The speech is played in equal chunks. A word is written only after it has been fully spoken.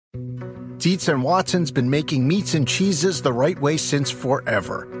Dietz and Watson's been making meats and cheeses the right way since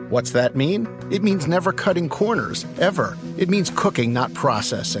forever. What's that mean? It means never cutting corners, ever. It means cooking, not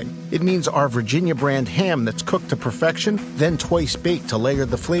processing. It means our Virginia brand ham that's cooked to perfection, then twice baked to layer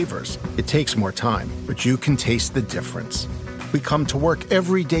the flavors. It takes more time, but you can taste the difference. We come to work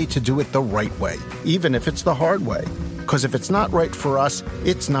every day to do it the right way, even if it's the hard way. Because if it's not right for us,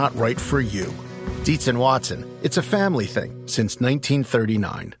 it's not right for you. Dietz and Watson, it's a family thing since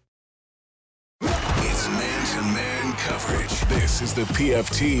 1939. It's man-to-man coverage. This is the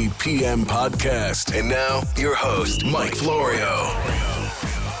PFT PM podcast. And now, your host, Mike Florio.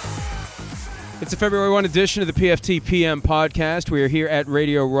 It's a February 1 edition of the PFT PM podcast. We are here at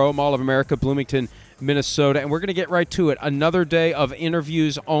Radio Row, Mall of America, Bloomington, Minnesota, and we're going to get right to it. Another day of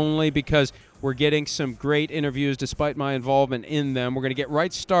interviews only because we're getting some great interviews despite my involvement in them. We're going to get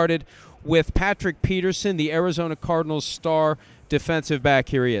right started with Patrick Peterson, the Arizona Cardinals star defensive back.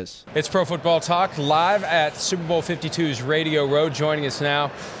 Here he is. It's Pro Football Talk live at Super Bowl 52's Radio Row. Joining us now,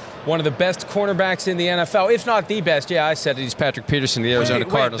 one of the best cornerbacks in the NFL, if not the best. Yeah, I said it. He's Patrick Peterson, the Arizona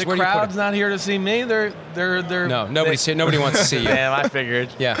Cardinals. The crowd's not here to see me. They're. No, nobody wants to see you. Damn, I figured.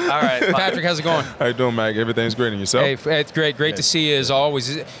 Yeah. All right, Patrick, how's it going? How you doing, Mike? Everything's great, and yourself? Hey, it's great. Great to see you as always.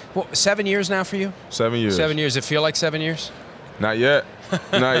 Is it, 7 years now for you? 7 years. 7 years. Does it feel like 7 years? Not yet.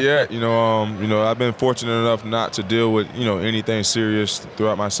 Not yet. I've been fortunate enough not to deal with anything serious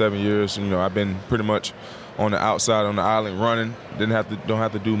throughout my 7 years. I've been pretty much on the outside, on the island, running. Don't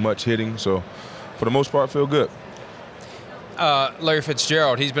have to do much hitting. So, for the most part, feel good. Larry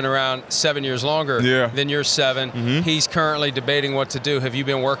Fitzgerald, he's been around 7 years longer than you're 7. Mm-hmm. He's currently debating what to do. Have you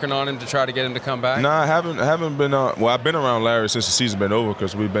been working on him to try to get him to come back? No, I haven't been. I've been around Larry since the season been over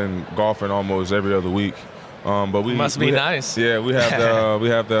because we've been golfing almost every other week. But we must be nice. Yeah, we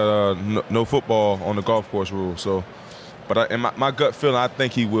have the no football on the golf course rule. So, but in my gut feeling, I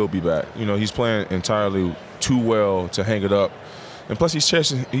think he will be back. He's playing entirely too well to hang it up, and plus he's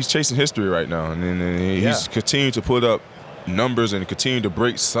chasing history right now, and he's continuing to put up numbers and continue to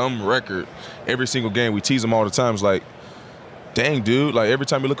break some record every single game. We tease him all the time. It's like, dang, dude! Like every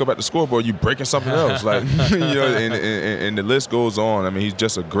time you look up at the scoreboard, you breaking something else. Like and the list goes on. I mean, he's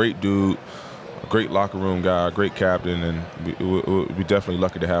just a great dude. Great locker room guy, great captain, and we're definitely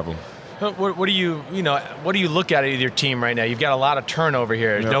lucky to have him. What do you look at your team right now? You've got a lot of turnover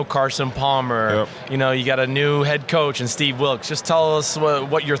here. There's no Carson Palmer. Yep. You got a new head coach and Steve Wilks. Just tell us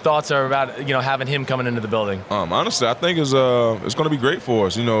what your thoughts are about having him coming into the building. Honestly, I think it's going to be great for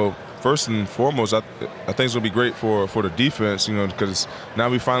us. First and foremost, I think it's going to be great for the defense, because now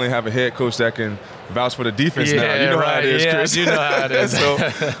we finally have a head coach that can vouch for the defense now. You know how it is, Chris. You know how it is. So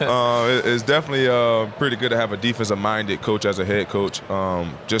it's definitely pretty good to have a defensive-minded coach as a head coach.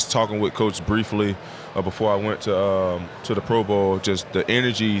 Just talking with Coach briefly before I went to the Pro Bowl, just the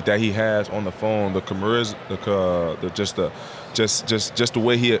energy that he has on the phone, the charisma, just the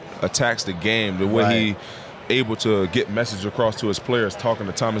way he attacks the game, the way he able to get message across to his players, talking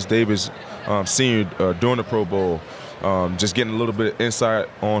to Thomas Davis Sr. During the Pro Bowl, just getting a little bit of insight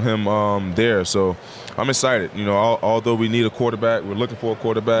on him there. So I'm excited. Although we need a quarterback, we're looking for a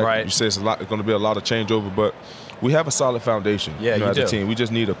quarterback. Right. You say it's going to be a lot of changeover, but we have a solid foundation as a team. We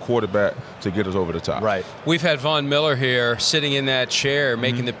just need a quarterback to get us over the top. Right. We've had Von Miller here sitting in that chair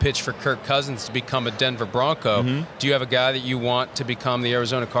making the pitch for Kirk Cousins to become a Denver Bronco. Do you have a guy that you want to become the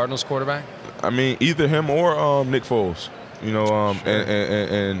Arizona Cardinals quarterback? I mean, either him or Nick Foles.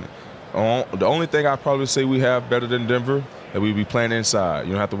 And the only thing I'd probably say we have better than Denver, that we be playing inside.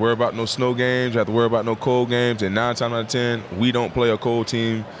 You don't have to worry about no snow games. You don't have to worry about no cold games. And 9 times out of 10, we don't play a cold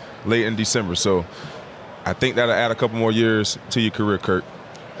team late in December. So I think that'll add a couple more years to your career, Kirk.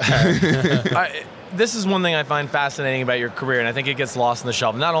 This is one thing I find fascinating about your career, and I think it gets lost in the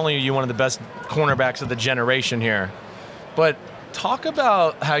shuffle. Not only are you one of the best cornerbacks of the generation here, but talk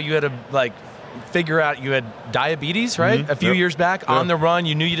about how you had to figure out you had diabetes, right? A few years back on the run.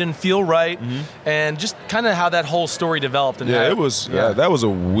 You knew you didn't feel right, and just kind of how that whole story developed. And it was. That was a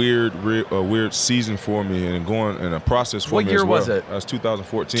weird season for me, and going in a process for me. What year as well. was it? That was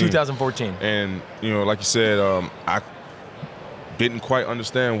 2014. 2014. And like you said, I didn't quite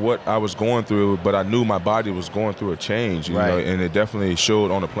understand what I was going through, but I knew my body was going through a change, you know, and it definitely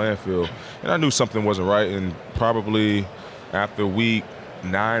showed on the playing field. And I knew something wasn't right, and probably after week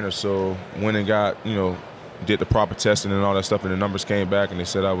 9 or so, went and got, did the proper testing and all that stuff, and the numbers came back, and they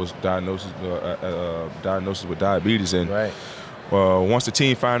said I was diagnosed with diabetes. And once the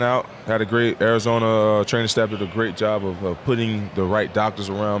team found out, had a great Arizona training staff did a great job of putting the right doctors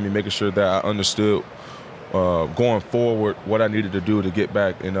around me, making sure that I understood going forward, what I needed to do to get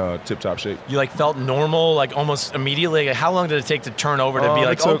back in tip-top shape. You like felt normal, like almost immediately? Like, how long did it take to turn over to be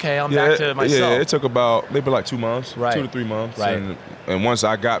like, okay, I'm back to myself? Yeah, it took about maybe like 2 months, 2 to 3 months. Right. And once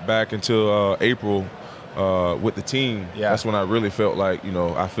I got back into April with the team, that's when I really felt like,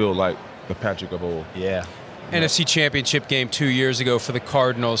 I feel like the Patrick of old. Yeah. NFC Championship game 2 years ago for the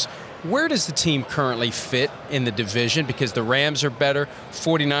Cardinals. Where does the team currently fit in the division? Because the Rams are better,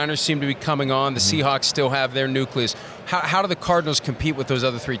 49ers seem to be coming on, the Seahawks still have their nucleus. How do the Cardinals compete with those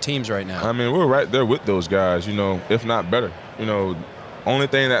other three teams right now? I mean, we're right there with those guys, if not better. Only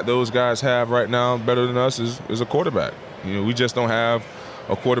thing that those guys have right now better than us is a quarterback. We just don't have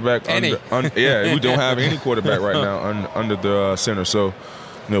a quarterback. We don't have any quarterback right now under the center. So,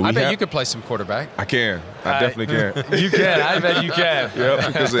 I bet you could play some quarterback. I can. I definitely can. You can. I bet you can. Yeah,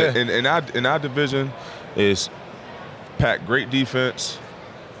 because in our division is packed great defense,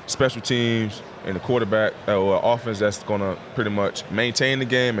 special teams, and a quarterback or offense that's going to pretty much maintain the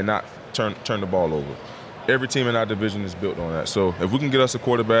game and not turn the ball over. Every team in our division is built on that. So if we can get us a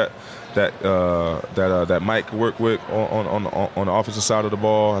quarterback that Mike can work with on the offensive side of the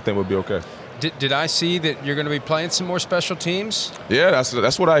ball, I think we'll be okay. Did I see that you're going to be playing some more special teams? Yeah,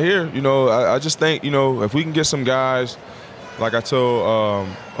 that's what I hear. I just think, if we can get some guys, like I told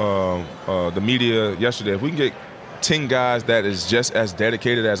the media yesterday, if we can get 10 guys that is just as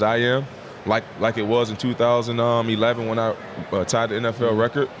dedicated as I am, like it was in 2011 when I tied the NFL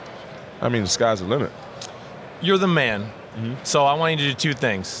record, I mean, the sky's the limit. You're the man. So I want you to do two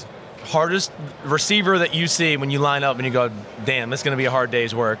things. Hardest receiver that you see when you line up and you go, damn, this is going to be a hard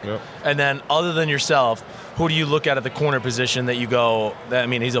day's work. Yep. And then other than yourself, who do you look at the corner position that you go, I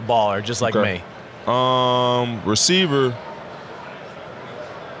mean, he's a baller, just like me? Receiver,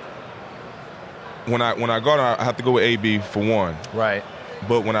 when I go, I have to go with AB for one. Right.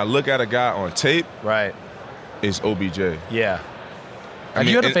 But when I look at a guy on tape, right, it's OBJ. Yeah. Have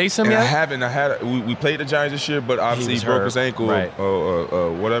you had to face him yet? I haven't. We played the Giants this year, but obviously he broke his ankle, right,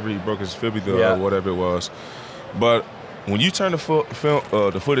 whatever. He broke his fibula, or whatever it was. But when you turn the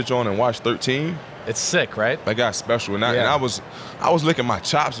footage on and watch 13, it's sick, right? That guy's special, and I was licking my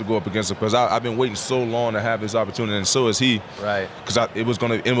chops to go up against him because I've been waiting so long to have this opportunity, and so is he. Right. Because it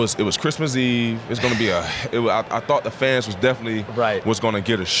was Christmas Eve. It's gonna be I thought the fans was definitely was gonna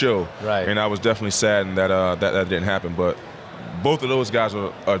get a show. Right. And I was definitely saddened that didn't happen, but. Both of those guys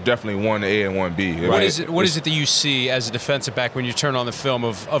are definitely 1A and 1B. Right? What is it that you see as a defensive back when you turn on the film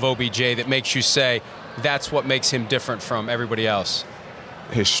of OBJ that makes you say that's what makes him different from everybody else?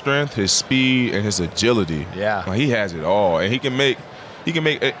 His strength, his speed, and his agility. Yeah, he has it all, and he can make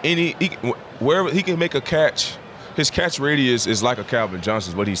wherever he can make a catch. His catch radius is like a Calvin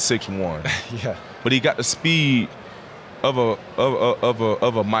Johnson's, but he's 6'1". Yeah, but he got the speed of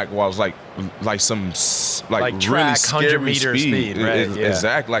a Mike Wallace, like track, really scary 100-meter speed, right? Yeah.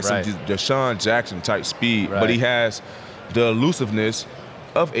 Exactly, like some Deshaun Jackson type speed, but he has the elusiveness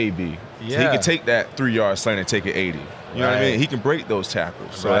of AB. Yeah. So he can take that 3-yard slant and take it 80. You know what I mean? He can break those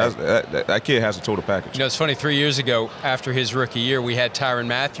tackles. So that kid has a total package. It's funny. 3 years ago, after his rookie year, we had Tyrann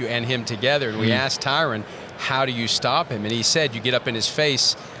Mathieu and him together, and we asked Tyrann, how do you stop him? And he said, you get up in his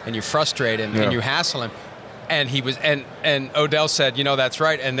face and you frustrate him and you hassle him. And he was, and Odell said, that's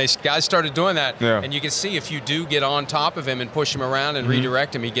right. And guys started doing that. Yeah. And you can see if you do get on top of him and push him around and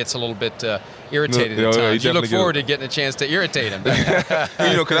redirect him, he gets a little bit irritated at times. You look forward to getting a chance to irritate him.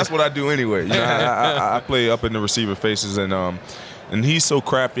 Because that's what I do anyway. I play up in the receiver faces, and he's so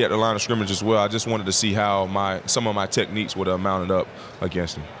crafty at the line of scrimmage as well. I just wanted to see how some of my techniques would have mounted up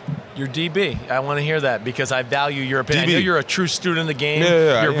against him. You're DB. I want to hear that because I value your opinion. DB. I know you're a true student of the game.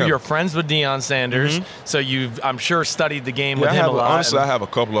 You're friends with Deion Sanders, so you've, I'm sure, studied the game with him a lot. Honestly, I have a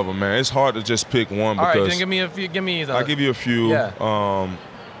couple of them, man. It's hard to just pick one. All because right, then give me a few. I'll give you a few. Yeah.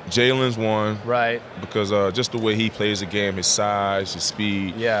 Jalen's one. Right. Because just the way he plays the game, his size, his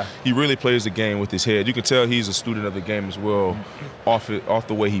speed. Yeah. He really plays the game with his head. You can tell he's a student of the game as well, off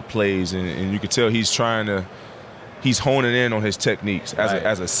the way he plays, and you can tell he's honing in on his techniques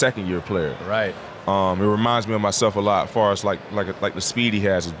as a second-year player. Right. It reminds me of myself a lot, as far as like the speed he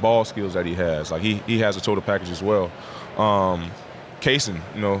has, his ball skills that he has. Like he has a total package as well. Kaysen,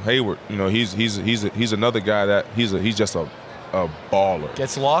 Hayward, he's another guy that he's just a baller.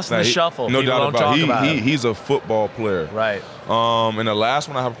 Gets lost in the shuffle. No People doubt about it. He's a football player. Right. And the last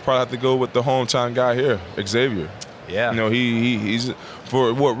one I probably have to go with the hometown guy here, Xavier. Yeah. He's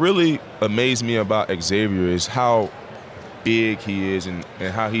for what really amazed me about Xavier is how big he is and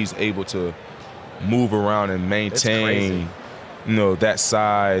how he's able to move around and maintain that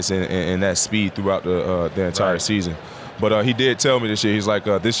size and that speed throughout the entire season. But he did tell me this year. He's like,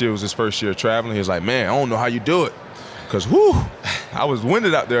 this year was his first year traveling. He was like, man, I don't know how you do it. Because, I was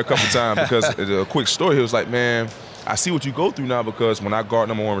winded out there a couple times because a quick story. He was like, man, I see what you go through now because when I guard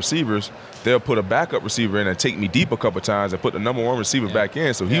number one receivers, they'll put a backup receiver in and take me deep a couple times and put the number one receiver back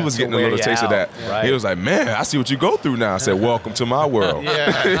in. So he was getting a little taste of that. Right. He was like, man, I see what you go through now. I said, welcome to my world.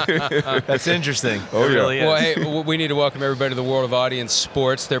 That's interesting. Oh, it really is. Well, hey, we need to welcome everybody to the world of Audience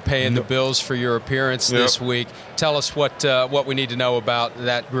Sports. They're paying the bills for your appearance this week. Tell us what we need to know about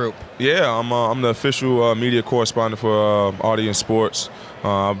that group. Yeah, I'm the official media correspondent for Audience Sports.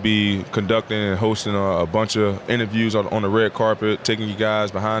 I'll be conducting and hosting a bunch of interviews on the red carpet, taking you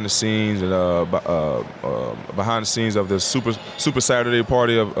guys behind the scenes and behind the scenes of the Super Saturday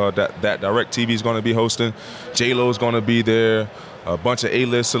party of that DirecTV is going to be hosting. J-Lo is going to be there. A bunch of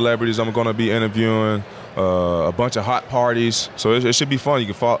A-list celebrities I'm going to be interviewing. A bunch of hot parties. So it should be fun.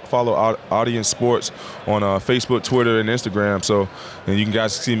 You can follow Audience Sports on Facebook, Twitter, and Instagram. And you can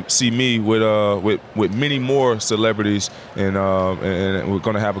guys see me with many more celebrities, and we're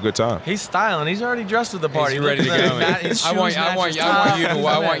going to have a good time. He's styling. He's already dressed at the party. He's ready to go. I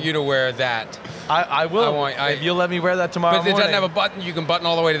want you to wear that. I will. If you'll let me wear that tomorrow morning. But it doesn't have a button. You can button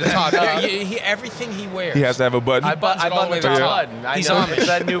all the way to the top. Everything he wears. He has to have a button. I button all the way to the top. He's on it. It's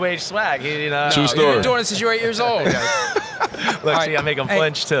that new age swag. True story. You've been doing it since you were 8 years old. Look, see, I make him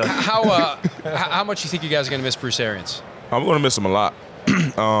flinch too. How much do you think you guys are going to miss Bruce Arians? I'm going to miss him a lot.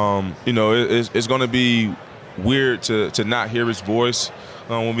 It's going to be weird to not hear his voice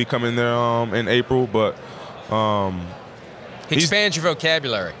when we come in there in April, but he expands your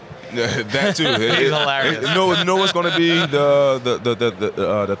vocabulary. That too. He's hilarious. You know what's going to be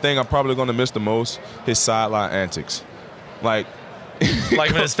the thing I'm probably going to miss the most? His sideline antics, like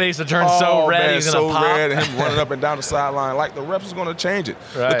when his face would turn so red, he's going to pop. Red, and him running up and down the sideline. Like the refs is going to change it.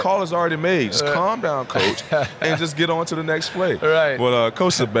 Right. The call is already made. Just calm down, coach, and just get on to the next play. Right. But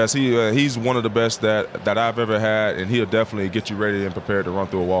coach is the best. He's one of the best that I've ever had, and he'll definitely get you ready and prepared to run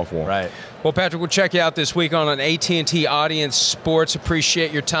through a wall for him. Right. Well, Patrick, we'll check you out this week on AT&T Audience Sports.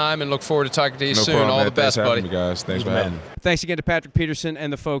 Appreciate your time and look forward to talking to you soon. Problem, all man. the best, Thanks buddy. For having me, guys. Thanks for having me. Thanks again to Patrick Peterson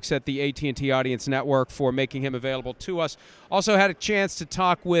and the folks at the AT&T Audience Network for making him available to us. Also had a chance to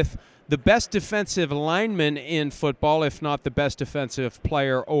talk with the best defensive lineman in football, if not the best defensive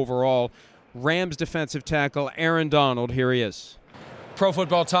player overall, Rams defensive tackle Aaron Donald. Here he is. Pro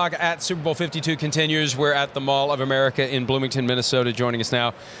Football Talk at Super Bowl 52 continues. We're at the Mall of America in Bloomington, Minnesota. Joining us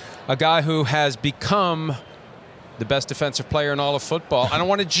now, a guy who has become the best defensive player in all of football. I don't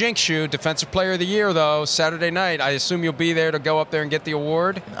want to jinx you. Defensive Player of the Year, though, Saturday night. I assume you'll be there to go up there and get the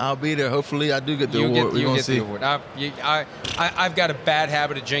award? I'll be there. Hopefully, I do get the award. You'll get the award. I've got a bad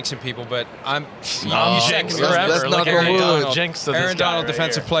habit of jinxing people, but I'm jinx forever. Let's Look, not Aaron go Donald, jinx to this Aaron guy Donald, right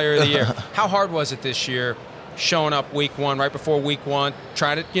Defensive here. Player of the Year. How hard was it this year? Showing up week one, right before week one,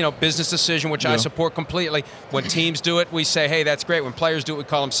 trying to, business decision, which I support completely. When teams do it, we say, hey, that's great. When players do it, we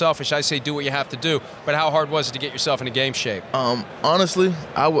call them selfish. I say, do what you have to do. But how hard was it to get yourself into game shape? Honestly,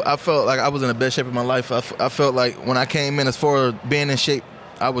 I felt like I was in the best shape of my life. I felt like when I came in, as far as being in shape,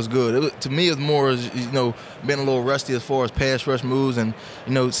 I was good. To me, it was more, being a little rusty as far as pass rush moves and,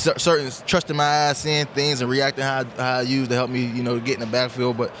 certain trusting my eyes, seeing things and reacting how I used to help me, get in the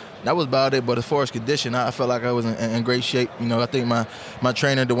backfield. But that was about it. But as far as condition, I felt like I was in great shape. I think my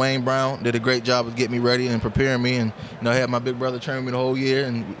trainer, Dwayne Brown, did a great job of getting me ready and preparing me. And, I had my big brother train me the whole year.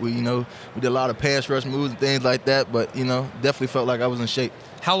 And, we did a lot of pass rush moves and things like that. But, definitely felt like I was in shape.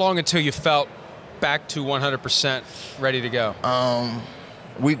 How long until you felt back to 100% ready to go?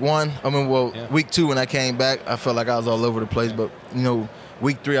 Week one, week two when I came back, I felt like I was all over the place. But,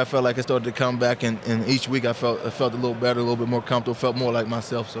 week three, I felt like it started to come back. And each week I felt a little better, a little bit more comfortable, felt more like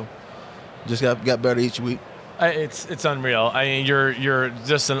myself. So just got better each week. It's unreal. I mean, you're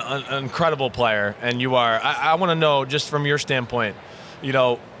just an incredible player. And you are. I want to know, just from your standpoint,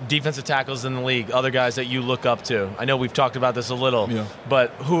 defensive tackles in the league, other guys that you look up to. I know we've talked about this a little, but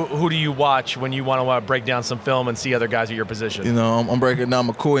who do you watch when you want to break down some film and see other guys at your position? I'm breaking down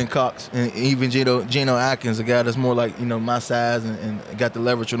McCoy and Cox and even Geno Atkins, a guy that's more like, my size and got the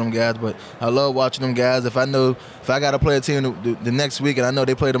leverage with them guys. But I love watching them guys. If I got to play a team the next week and I know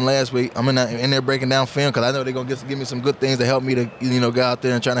they played them last week, I'm in there breaking down film because I know they're going to give me some good things to help me to go out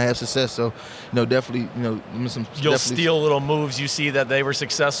there and trying to have success. So, definitely, You'll steal little moves you see that they were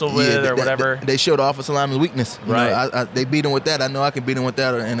successful with or whatever. They showed the offensive lineman's weakness. Right. They beat them with that. I know I can beat them with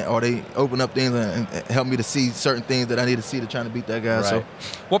that, or they open up things and help me to see certain things that I need to see to try to beat that guy. Right. So,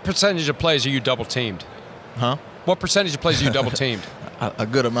 what percentage of plays are you double teamed? Huh? What percentage of plays are you double teamed? A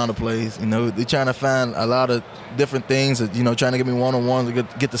good amount of plays. They're trying to find a lot of different things. Trying to get me one-on-ones to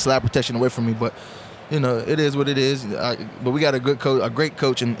get the slap protection away from me. But it is what it is. But we got a great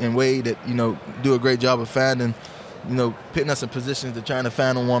coach in Wade that, do a great job of finding, putting us in positions to trying to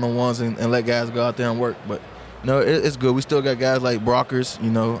find them one-on-ones and let guys go out there and work. But, it's good. We still got guys like Brockers,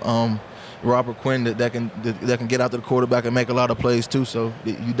 Robert Quinn that can get out to the quarterback and make a lot of plays too. So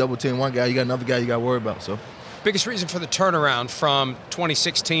you double team one guy, you got another guy you got to worry about. So. Biggest reason for the turnaround from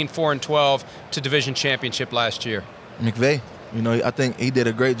 2016 4-12 to division championship last year? McVay. I think he did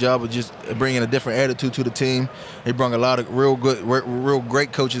a great job of just bringing a different attitude to the team. He brought a lot of real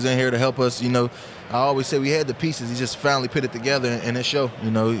great coaches in here to help us. I always say we had the pieces. He just finally put it together and it showed.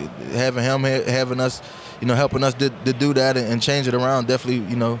 Having him having us, helping us to do that and change it around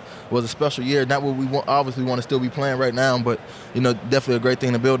definitely, was a special year. Not what we obviously want to still be playing right now, but, definitely a great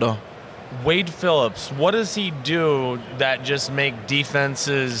thing to build on. Wade Phillips, what does he do that just make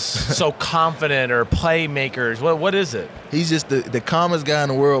defenses so confident or playmakers? What is it? He's just the calmest guy in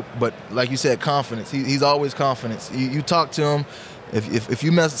the world, but like you said, confidence. He's always confidence. You talk to him, if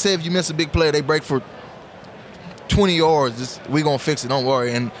you miss a big play, they break for 20 yards, we're going to fix it, don't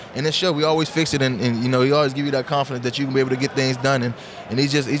worry. And in this show, we always fix it, and he always give you that confidence that you can be able to get things done. And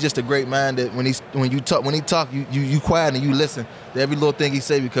he's just a great man that when he talk, you quiet and you listen to every little thing he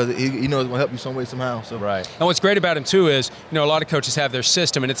say because he knows it's going to help you some way, somehow. So. Right. And what's great about him, too, is, a lot of coaches have their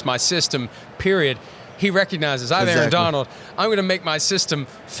system, and it's my system, period. He recognizes, I have Aaron Donald. I'm going to make my system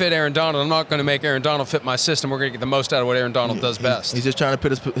fit Aaron Donald. I'm not going to make Aaron Donald fit my system. We're going to get the most out of what Aaron Donald does best. He's just trying to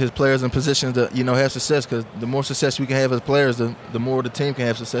put his players in positions to, have success because the more success we can have as players, the more the team can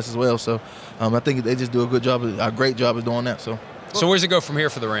have success as well. So I think they just do a great job of doing that. So where's it go from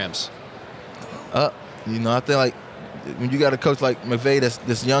here for the Rams? I think like when you got a coach like McVay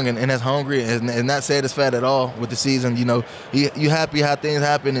that's young and that's hungry and not satisfied at all with the season, you happy how things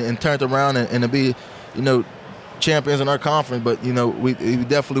happen and turned around and to be – champions in our conference, but we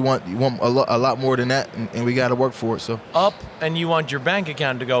definitely want a lot more than that, and we got to work for it. So up, and you want your bank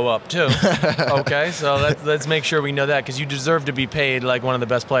account to go up too. Okay, so let's make sure we know that because you deserve to be paid like one of the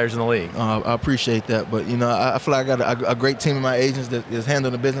best players in the league. I appreciate that, but I feel like I got a great team of my agents that is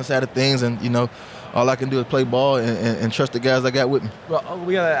handling the business side of things, and all I can do is play ball and trust the guys I got with me. Well,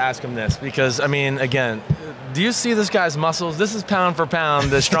 we got to ask him this because, again, do you see this guy's muscles? This is pound for pound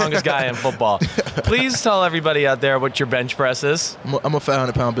the strongest guy in football. Please tell everybody out there what your bench press is. I'm a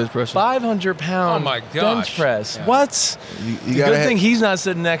 500-pound bench presser. 500-pound oh my gosh. bench press. Yeah. What? You good thing he's not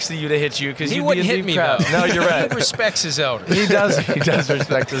sitting next to you to hit you because he wouldn't hit me, though. No, you're right. He respects his elders. He does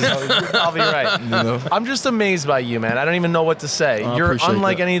respect his elders. You're probably right. I'm just amazed by you, man. I don't even know what to say. You're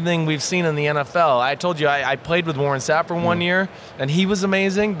unlike anything we've seen in the NFL. I told you I played with Warren Sapp for 1 year, and he was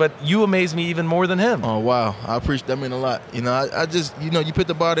amazing, but you amazed me even more than him. Oh, wow. I appreciate that. Mean a lot. I just, you put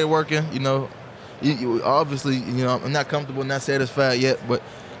the body working, you obviously, I'm not comfortable, not satisfied yet, but,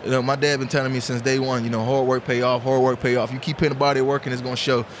 my dad been telling me since day one, hard work pay off. You keep putting the body working, it's going to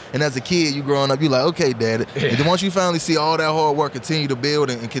show. And as a kid, you growing up, you're like, okay, Dad. Yeah. And then once you finally see all that hard work continue to build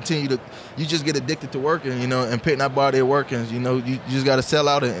and continue to, you just get addicted to working, and putting that body working, you just got to sell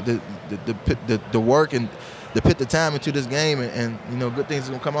out the work and to put the time into this game, and good things are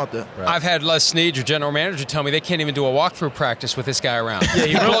going to come out there. Right. I've had Les Snead, your general manager, tell me they can't even do a walkthrough practice with this guy around. Yeah,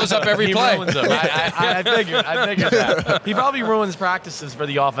 he blows up every play. He ruins them. I figured that. He probably ruins practices for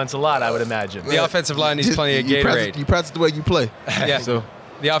the offense a lot, I would imagine. The offensive line needs plenty of Gatorade. You practice the way you play. Yeah. So.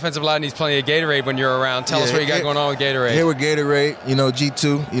 The offensive line needs plenty of Gatorade when you're around. Tell us what you got going on with Gatorade. Here with Gatorade,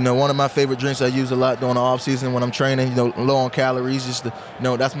 G2, one of my favorite drinks I use a lot during the off season when I'm training, low on calories, just to,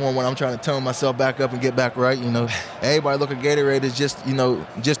 that's more when I'm trying to tone myself back up and get back right, Everybody look at Gatorade as just,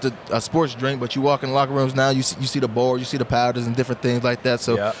 just a sports drink, but you walk in the locker rooms now, you see the boards, you see the powders and different things like that.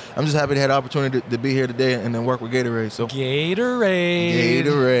 So I'm just happy to have the opportunity to be here today and then work with Gatorade. So Gatorade.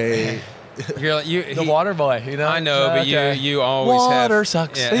 You're like, the water boy, I know, but you always water have.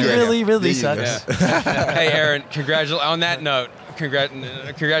 Sucks. Yeah, it really sucks. Yeah. Hey, Aaron, on that note,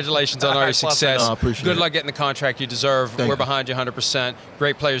 congratulations on all your success. Good luck getting the contract you deserve. We're behind you 100%.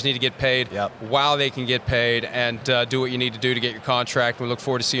 Great players need to get paid while they can get paid, and do what you need to do to get your contract. We look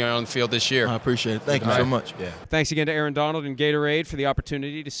forward to seeing you on the field this year. I appreciate it. Thank you so much. Yeah. Thanks again to Aaron Donald and Gatorade for the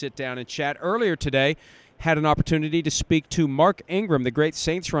opportunity to sit down and chat. Earlier today, had an opportunity to speak to Mark Ingram, the great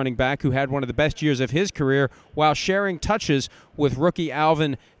Saints running back who had one of the best years of his career while sharing touches with rookie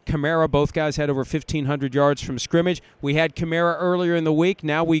Alvin Kamara. Both guys had over 1,500 yards from scrimmage. We had Kamara earlier in the week.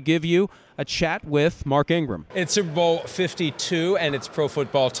 Now we give you a chat with Mark Ingram. It's Super Bowl 52, and it's Pro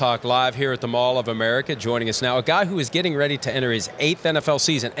Football Talk Live here at the Mall of America. Joining us now, a guy who is getting ready to enter his 8th NFL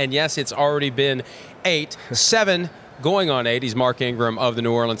season. And yes, it's already been 8, 7 going on 8. He's Mark Ingram of the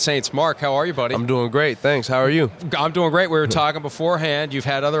New Orleans Saints. Mark, how are you, buddy? I'm doing great, thanks. How are you? I'm doing great. We were talking beforehand. You've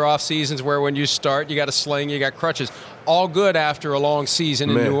had other off seasons where when you start, you got a sling, you got crutches. All good after a long season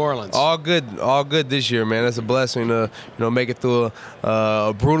in New Orleans. All good this year, man. It's a blessing to make it through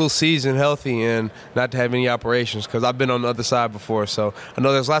a brutal season healthy and not to have any operations, because I've been on the other side before. So I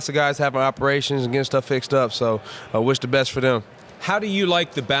know there's lots of guys having operations and getting stuff fixed up. So I wish the best for them. How do you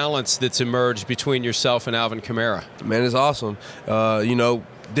like the balance that's emerged between yourself and Alvin Kamara? Man, it's awesome.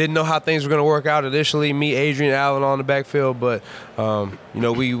 Didn't know how things were going to work out initially, me, Adrian, Allen on the backfield, but,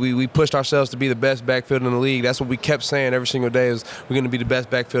 we pushed ourselves to be the best backfield in the league. That's what we kept saying every single day is we're going to be the best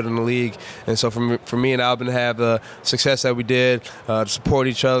backfield in the league. And so for me and Alvin to have the success that we did, to support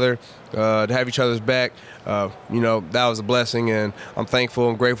each other, to have each other's back, that was a blessing, and I'm thankful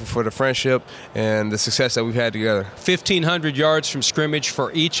and grateful for the friendship and the success that we've had together. 1,500 yards from scrimmage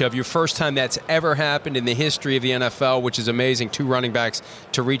for each of you. First time that's ever happened in the history of the NFL, which is amazing. 2 running backs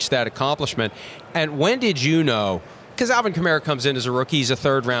to reach that accomplishment. And when did you know? Because Alvin Kamara comes in as a rookie. He's a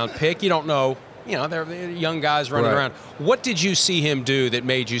third-round pick. You don't know. They're young guys running around. What did you see him do that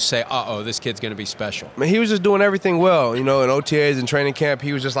made you say, this kid's going to be special? Man, he was just doing everything well. In OTAs and training camp,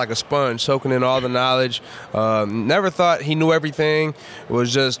 he was just like a sponge, soaking in all the knowledge. Never thought he knew everything.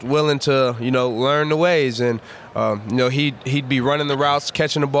 Was just willing to, learn the ways. And, he'd be running the routes,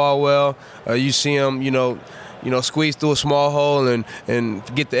 catching the ball well. You see him, squeeze through a small hole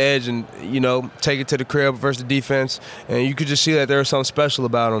and get the edge and, take it to the crib versus the defense. And you could just see that there was something special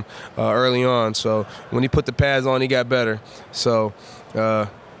about him early on. So when he put the pads on, he got better. So,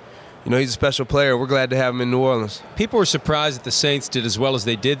 he's a special player. We're glad to have him in New Orleans. People were surprised that the Saints did as well as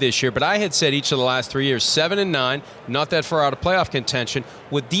they did this year, but I had said each of the last 3 years, 7-9, not that far out of playoff contention,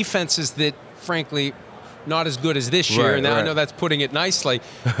 with defenses that, frankly, not as good as this year, and I know that's putting it nicely.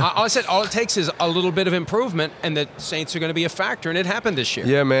 I said all it takes is a little bit of improvement, and the Saints are going to be a factor, and it happened this year.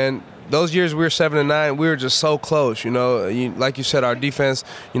 Yeah, man. Those years we were 7-9, we were just so close. Like you said, our defense,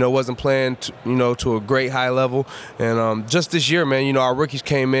 wasn't playing, to a great high level. And just this year, man, our rookies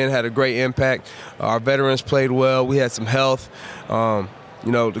came in, had a great impact. Our veterans played well. We had some health.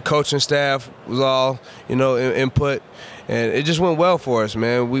 The coaching staff was all, input. And it just went well for us,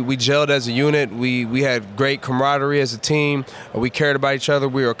 man. We gelled as a unit. We had great camaraderie as a team. We cared about each other.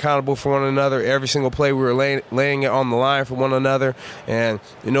 We were accountable for one another. Every single play we were laying it on the line for one another. And,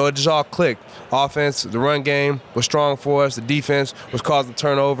 it just all clicked. Offense, the run game was strong for us. The defense was causing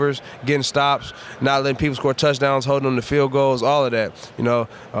turnovers, getting stops, not letting people score touchdowns, holding them to field goals, all of that.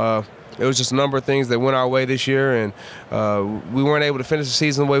 It was just a number of things that went our way this year, and we weren't able to finish the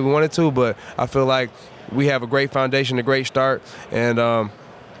season the way we wanted to, but I feel like we have a great foundation, a great start, and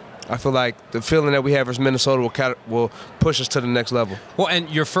I feel like the feeling that we have as Minnesota will push us to the next level. Well, and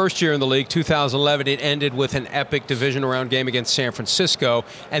your first year in the league, 2011, it ended with an epic divisional round game against San Francisco,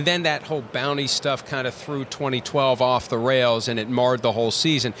 and then that whole bounty stuff kind of threw 2012 off the rails, and it marred the whole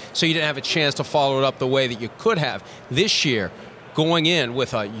season, so you didn't have a chance to follow it up the way that you could have. This year, going in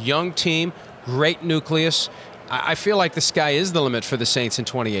with a young team, great nucleus, I feel like the sky is the limit for the Saints in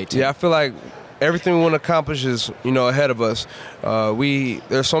 2018. Yeah, I feel like everything we want to accomplish is, ahead of us.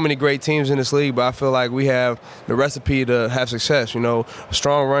 There's so many great teams in this league, but I feel like we have the recipe to have success. A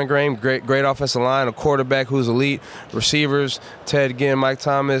strong run game, great offensive line, a quarterback who's elite, receivers, Ted Ginn, Mike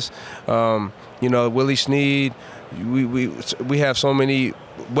Thomas, Willie Snead. We have so many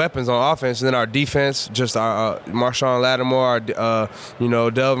weapons on offense, and then our defense, just our Marshawn Lattimore,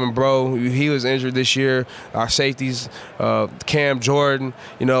 our Delvin Breaux, he was injured this year. Our safeties, Cam Jordan,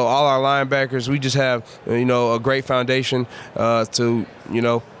 all our linebackers. We just have a great foundation to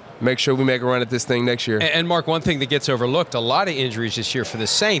make sure we make a run at this thing next year. And Mark, one thing that gets overlooked, a lot of injuries this year for the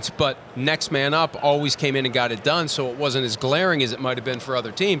Saints, but next man up always came in and got it done, so it wasn't as glaring as it might have been for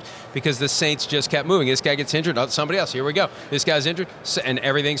other teams because the Saints just kept moving. This guy gets injured, somebody else, here we go. This guy's injured, and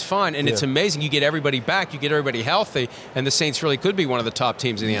everything's fine. And It's amazing. You get everybody back, you get everybody healthy, and the Saints really could be one of the top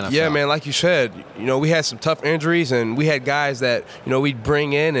teams in the NFL. Yeah, man, like you said, we had some tough injuries, and we had guys that, we'd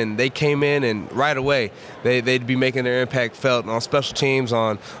bring in, and they came in, and right away they'd be making their impact felt on special teams,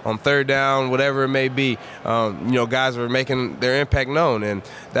 on third down, whatever it may be. Guys are making their impact known, and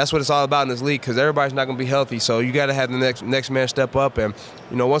that's what it's all about in this league because everybody's not going to be healthy. So you got to have the next man step up, and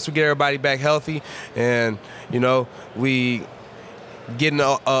once we get everybody back healthy, and we get in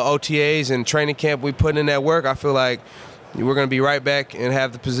OTAs and training camp, we put in that work. I feel like we're going to be right back and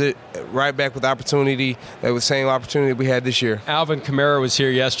have right back with opportunity, with the same opportunity we had this year. Alvin Kamara was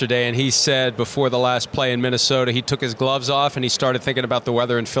here yesterday, and he said before the last play in Minnesota, he took his gloves off and he started thinking about the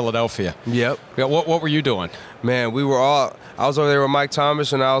weather in Philadelphia. Yep. Yeah, what were you doing? Man, I was over there with Mike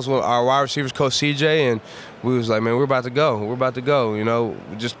Thomas, and I was with our wide receivers coach CJ, and we was like, man, we're about to go. We're about to go,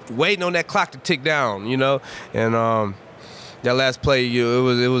 just waiting on that clock to tick down, and that last play,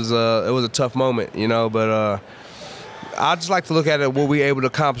 it was a tough moment, but I just like to look at it, what we were able to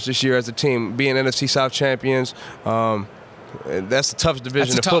accomplish this year as a team, being NFC South champions. That's the toughest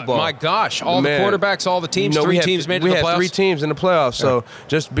division of football. My gosh, all the quarterbacks, all the teams, three teams made it to the playoffs. We had 3 teams in the playoffs, so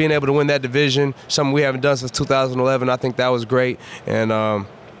just being able to win that division, something we haven't done since 2011, I think that was great. And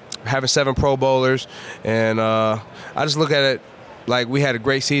having 7 Pro Bowlers, and I just look at it like we had a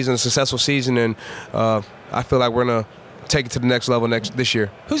great season, a successful season, and I feel like we're going to take it to the next level this year.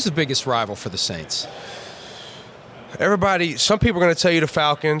 Who's the biggest rival for the Saints? Some people are going to tell you the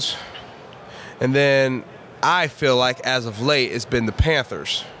Falcons, and then I feel like as of late it's been the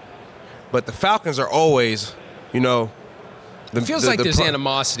Panthers. But the Falcons are always, it feels like there's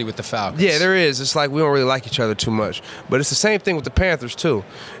animosity with the Falcons. Yeah, there is. It's like we don't really like each other too much. But it's the same thing with the Panthers too.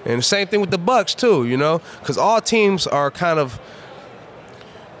 And the same thing with the Bucs too, because all teams are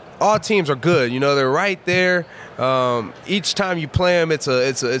good. They're right there. Each time you play them, it's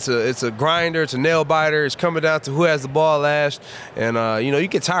a grinder, it's a nail biter. It's coming down to who has the ball last, and you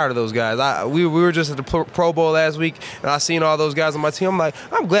get tired of those guys. We were just at the Pro Bowl last week, and I seen all those guys on my team. I'm like,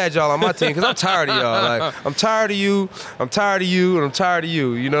 I'm glad y'all on my team because I'm tired of y'all. Like, I'm tired of you, I'm tired of you, and I'm tired of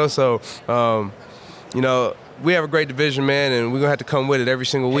you. So, we have a great division, man, and we're going to have to come with it every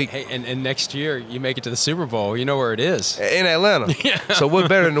single week. Hey, and next year you make it to the Super Bowl. You know where it is. In Atlanta. Yeah. So what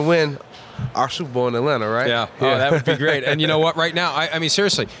better than to win our Super Bowl in Atlanta, right? Yeah. Oh, that would be great. And you know what? Right now, I mean,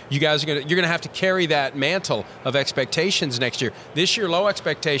 seriously, you guys you're gonna have to carry that mantle of expectations next year. This year, low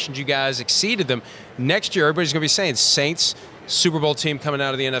expectations. You guys exceeded them. Next year, everybody's going to be saying Saints Super Bowl team coming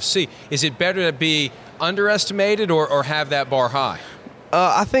out of the NFC. Is it better to be underestimated or have that bar high?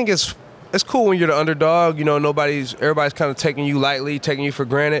 I think it's cool when you're the underdog. Everybody's kind of taking you lightly, taking you for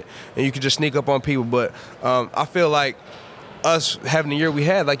granted, and you can just sneak up on people. But I feel like us having the year we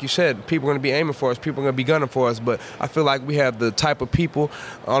had, like you said, people are going to be aiming for us, people are going to be gunning for us. But I feel like we have the type of people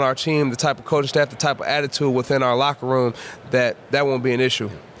on our team, the type of coaching staff, the type of attitude within our locker room that won't be an issue.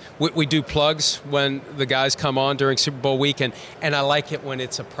 We do plugs when the guys come on during Super Bowl weekend, and I like it when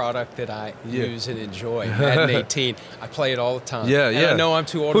it's a product that I use and enjoy. Madden 18, I play it all the time. Yeah. I know I'm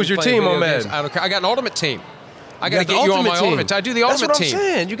too old. Who's your team on Madden? I don't care. I got an ultimate team. I got to get you on my ultimate. I do the ultimate team. That's what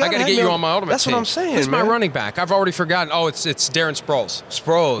I'm saying. I got to get you on my ultimate team. That's what I'm saying. Who's my running back? I've already forgotten. Oh, it's Darren Sproles.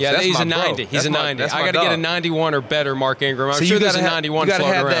 Sproles. Yeah, that's he's my a 90. Bro. He's a 90. I got to get a 91 or better, Mark Ingram. I'm sure there's a 91 floating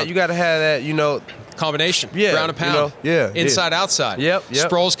around. You got to have that, combination. Yeah. Ground and pound. Inside, outside. Yep.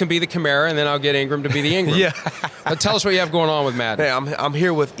 Sproles can be the Kamara, and then I'll get Ingram to be the Ingram. Yeah. But tell us what you have going on with Madden. Hey, I'm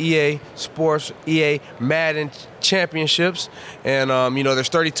here with EA Sports, EA Madden Championships, and there's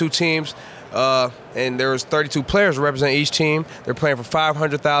 32 teams. And there's 32 players to represent each team. They're playing for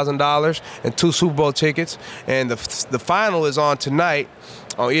 $500,000 and 2 Super Bowl tickets. And the final is on tonight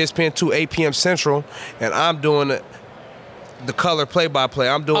on ESPN2, 8 p.m. Central. And I'm doing the color play-by-play.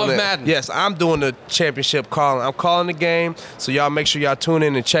 I'm doing it. Madden. Yes, I'm doing the championship calling. I'm calling the game, so y'all make sure y'all tune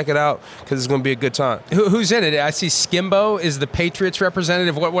in and check it out because it's going to be a good time. Who's in it? I see Skimbo is the Patriots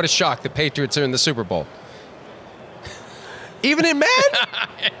representative. What a shock. The Patriots are in the Super Bowl. Even in Madden?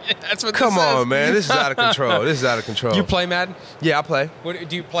 That's what Come this on, says. man. This is out of control. You play Madden? Yeah, I play.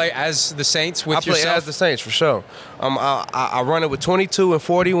 Do you play as the Saints with yourself? I play as the Saints, for sure. I run it with 22 and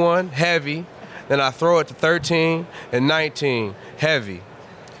 41, heavy. Then I throw it to 13 and 19, heavy.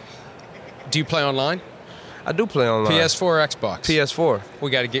 Do you play online? I do play online. PS4 or Xbox? PS4.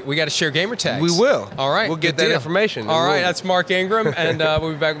 We got to share gamer tags. We will. All right. We'll get that information. All right. That's Mark Ingram, and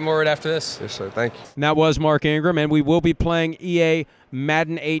we'll be back with more right after this. Yes, sir. Thank you. And that was Mark Ingram, and we will be playing EA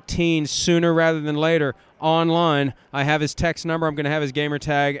Madden 18 sooner rather than later online. I have his text number. I'm going to have his gamer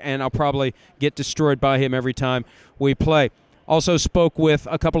tag, and I'll probably get destroyed by him every time we play. Also spoke with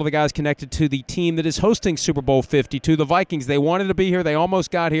a couple of the guys connected to the team that is hosting Super Bowl 52, the Vikings. They wanted to be here. They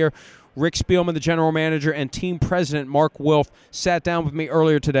almost got here. Rick Spielman, the general manager, and team president Mark Wilf sat down with me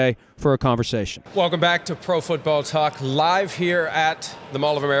earlier today for a conversation. Welcome back to Pro Football Talk, live here at the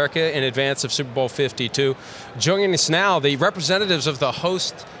Mall of America in advance of Super Bowl 52. Joining us now, the representatives of the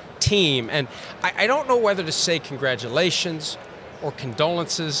host team. And I don't know whether to say congratulations or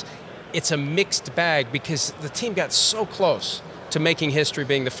condolences. It's a mixed bag because the team got so close to making history,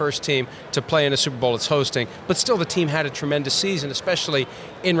 being the first team to play in a Super Bowl it's hosting, but still the team had a tremendous season, especially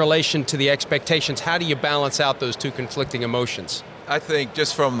in relation to the expectations. How do you balance out those two conflicting emotions? I think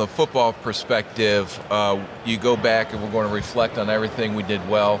just from the football perspective, you go back and we're going to reflect on everything we did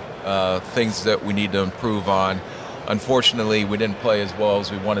well, things that we need to improve on. Unfortunately, we didn't play as well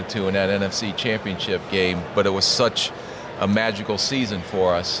as we wanted to in that NFC Championship game, but it was such a magical season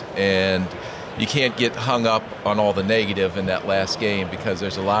for us, and you can't get hung up on all the negative in that last game because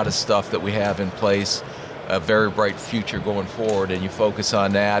there's a lot of stuff that we have in place, a very bright future going forward, and you focus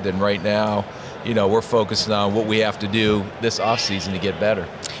on that. And right now, we're focusing on what we have to do this offseason to get better.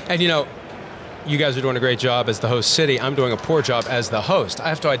 And you guys are doing a great job as the host city. I'm doing a poor job as the host. I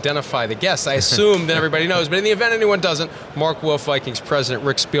have to identify the guests. I assume that everybody knows, but in the event anyone doesn't, Mark Wilf, Vikings president,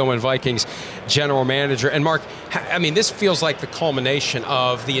 Rick Spielman, Vikings general manager. And Mark, this feels like the culmination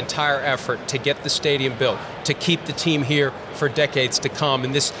of the entire effort to get the stadium built, to keep the team here for decades to come.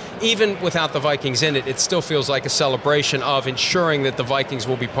 And this, even without the Vikings in it, it still feels like a celebration of ensuring that the Vikings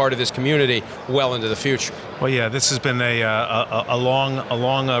will be part of this community well into the future. Well, yeah, this has been a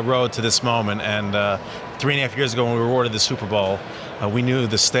long road to this moment. And 3.5 years ago when we were awarded the Super Bowl, we knew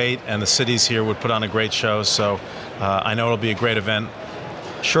the state and the cities here would put on a great show. So I know it'll be a great event.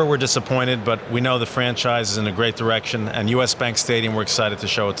 Sure, we're disappointed, but we know the franchise is in a great direction, and U.S. Bank Stadium, we're excited to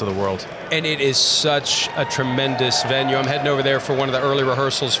show it to the world. And it is such a tremendous venue. I'm heading over there for one of the early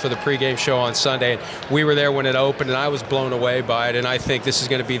rehearsals for the pregame show on Sunday, and we were there when it opened, and I was blown away by it, and I think this is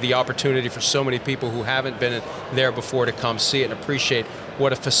going to be the opportunity for so many people who haven't been there before to come see it and appreciate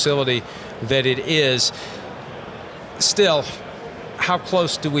what a facility that it is. Still, how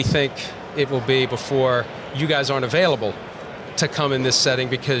close do we think it will be before you guys aren't available to come in this setting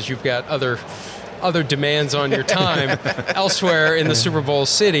because you've got other demands on your time elsewhere in the Super Bowl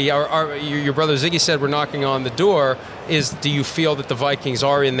city? Your brother Ziggy said we're knocking on the door. Do you feel that the Vikings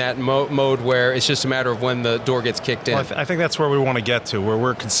are in that mode where it's just a matter of when the door gets kicked in? Well, I think that's where we want to get to, where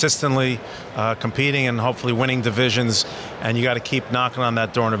we're consistently competing and hopefully winning divisions, and you got to keep knocking on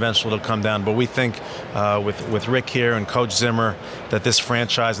that door and eventually it'll come down. But we think with Rick here and Coach Zimmer that this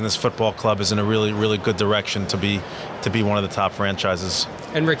franchise and this football club is in a really, really good direction to be one of the top franchises.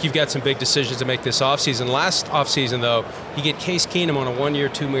 And Rick, you've got some big decisions to make this offseason. Last offseason, though, you get Case Keenum on a 1-year,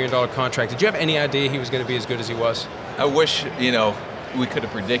 $2 million contract. Did you have any idea he was going to be as good as he was? I wish, we could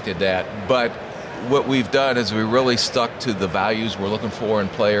have predicted that. But what we've done is we really stuck to the values we're looking for in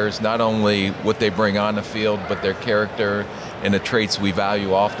players, not only what they bring on the field, but their character and the traits we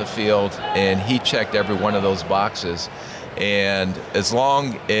value off the field. And he checked every one of those boxes. And as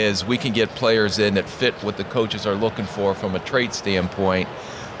long as we can get players in that fit what the coaches are looking for from a trait standpoint,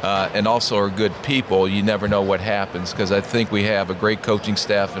 and also are good people, you never know what happens, because I think we have a great coaching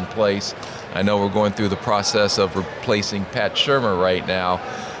staff in place. I know we're going through the process of replacing Pat Shurmur right now,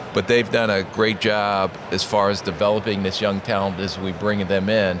 but they've done a great job as far as developing this young talent as we bring them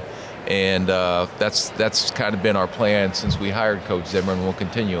in. And that's kind of been our plan since we hired Coach Zimmer, and we'll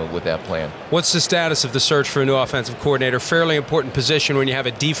continue with that plan. What's the status of the search for a new offensive coordinator? Fairly important position when you have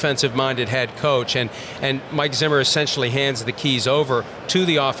a defensive-minded head coach, and Mike Zimmer essentially hands the keys over to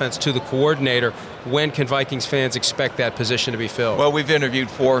the offense, to the coordinator. When can Vikings fans expect that position to be filled? Well, we've interviewed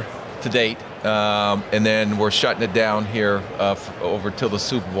 4 to date, and then we're shutting it down here over till the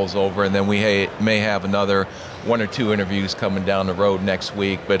Super Bowl's over, and then we may have another 1 or 2 interviews coming down the road next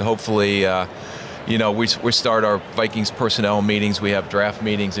week. But hopefully, we start our Vikings personnel meetings. We have draft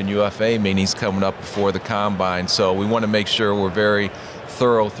meetings and UFA meetings coming up before the Combine. So we want to make sure we're very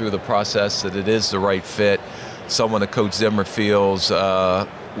thorough through the process, that it is the right fit, someone that Coach Zimmer feels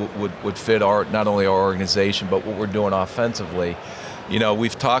would fit not only our organization, but what we're doing offensively.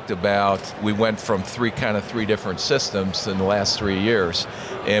 We've talked about, we went from 3 different systems in the last 3 years,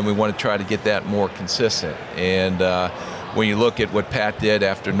 and we want to try to get that more consistent. And when you look at what Pat did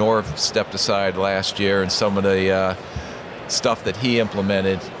after Norv stepped aside last year and some of the stuff that he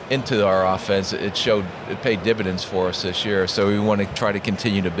implemented into our offense, it paid dividends for us this year. So we want to try to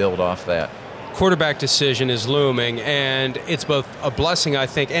continue to build off that. Quarterback decision is looming, and it's both a blessing, I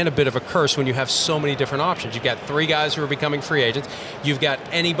think, and a bit of a curse when you have so many different options. You've got 3 guys who are becoming free agents. You've got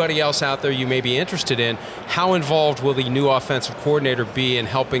anybody else out there you may be interested in. How involved will the new offensive coordinator be in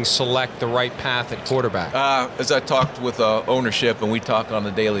helping select the right path at quarterback? As I talked with ownership, and we talk on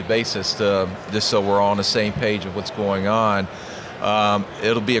a daily basis, just so we're all on the same page of what's going on,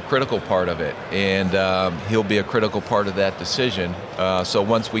 it'll be a critical part of it, and he'll be a critical part of that decision. So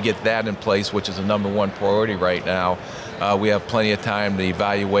once we get that in place, which is the number 1 priority right now, we have plenty of time to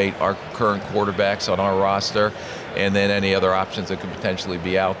evaluate our current quarterbacks on our roster and then any other options that could potentially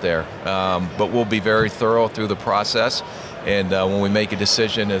be out there. But we'll be very thorough through the process, And when we make a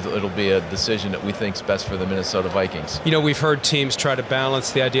decision, it'll be a decision that we think is best for the Minnesota Vikings. You know, we've heard teams try to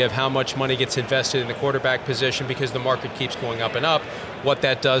balance the idea of how much money gets invested in the quarterback position because the market keeps going up and up, what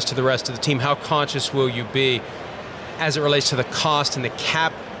that does to the rest of the team. How conscious will you be as it relates to the cost and the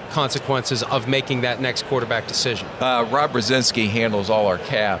cap consequences of making that next quarterback decision? Rob Brzezinski handles all our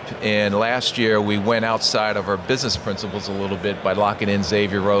cap, and last year we went outside of our business principles a little bit by locking in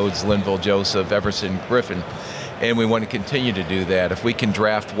Xavier Rhodes, Linval Joseph, Everson Griffin, and we want to continue to do that. If we can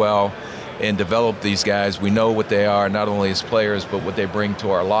draft well and develop these guys, we know what they are, not only as players, but what they bring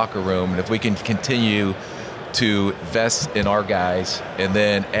to our locker room. And if we can continue to invest in our guys and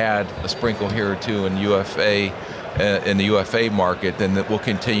then add a sprinkle here or two in UFA, in the UFA market, then we'll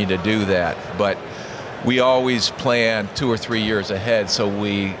continue to do that. But we always plan 2 or 3 years ahead, so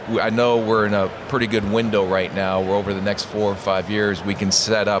I know we're in a pretty good window right now where over the next 4 or 5 years we can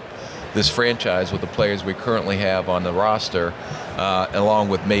set up this franchise with the players we currently have on the roster, along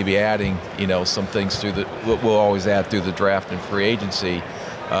with maybe adding, some things we'll always add through the draft and free agency,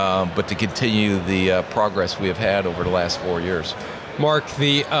 but to continue the progress we have had over the last 4 years. Mark,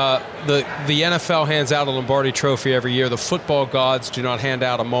 the NFL hands out a Lombardi Trophy every year. The football gods do not hand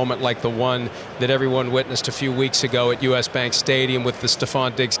out a moment like the one that everyone witnessed a few weeks ago at U.S. Bank Stadium with the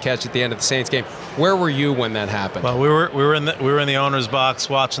Stephon Diggs catch at the end of the Saints game. Where were you when that happened? Well, we were in the owner's box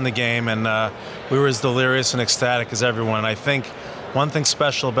watching the game, and we were as delirious and ecstatic as everyone. And I think one thing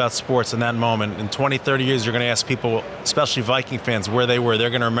special about sports in that moment, in 20, 30 years, you're going to ask people, especially Viking fans, where they were. They're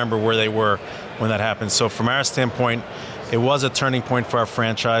going to remember where they were when that happened. So from our standpoint, it was a turning point for our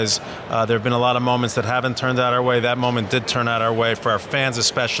franchise. There have been a lot of moments that haven't turned out our way. That moment did turn out our way, for our fans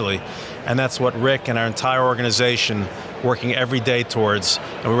especially. And that's what Rick and our entire organization working every day towards,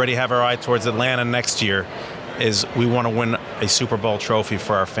 and we already have our eye towards Atlanta next year, is we want to win a Super Bowl trophy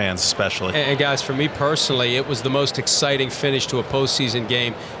for our fans especially. And guys, for me personally, it was the most exciting finish to a postseason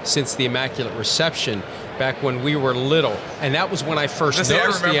game since the Immaculate Reception back when we were little. And that was when I first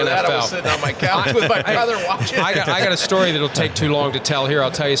noticed the NFL. That. I was sitting on my couch with my brother watching. I got a story that'll take too long to tell here. I'll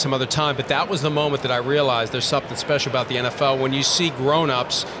tell you some other time. But that was the moment that I realized there's something special about the NFL when you see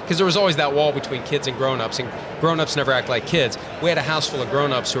grown-ups, because there was always that wall between kids and grown-ups never act like kids. We had a house full of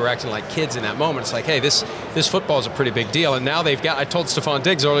grown-ups who were acting like kids in that moment. It's like, hey, this football is a pretty big deal. And now they've got, I told Stephon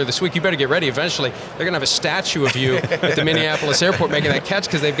Diggs earlier this week, you better get ready. Eventually, they're going to have a statue of you at the Minneapolis airport making that catch,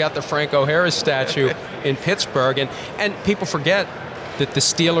 because they've got the Franco Harris statue in Pittsburgh. And people forget that the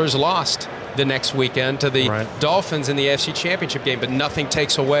Steelers lost the next weekend to the Dolphins in the AFC Championship game, but nothing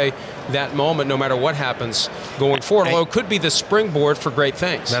takes away that moment no matter what happens going forward, although it could be the springboard for great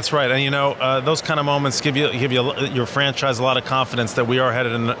things. That's right. And those kind of moments give you your franchise a lot of confidence that we are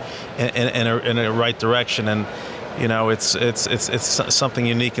headed in a right direction. And it's something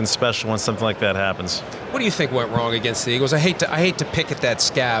unique and special when something like that happens. What do you think went wrong against the Eagles? I hate to pick at that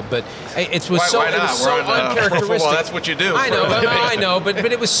scab, but it was so uncharacteristic. Well, that's what you do. I know, but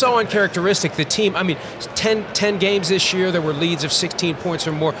it was so uncharacteristic. The team, 10 games this year, there were leads of 16 points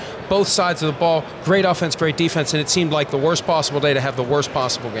or more, both sides of the ball, great offense, great defense, and it seemed like the worst possible day to have the worst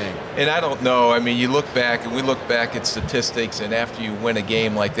possible game. And I don't know. You look back, and we look back at statistics, and after you win a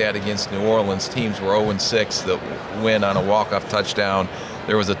game like that against New Orleans, teams were 0-6 that win on a walk-off touchdown.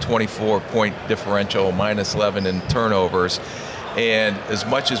 There was a 24-point differential, minus 11 in turnovers. And as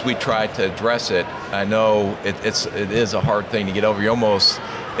much as we tried to address it, I know it is a hard thing to get over.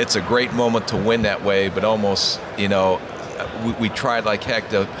 It's a great moment to win that way, but almost, we tried like heck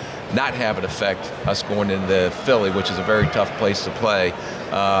to not have it affect us going into Philly, which is a very tough place to play.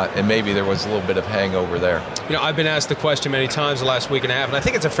 And maybe there was a little bit of hangover there. I've been asked the question many times the last week and a half, and I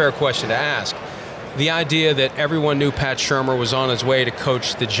think it's a fair question to ask. The idea that everyone knew Pat Shurmur was on his way to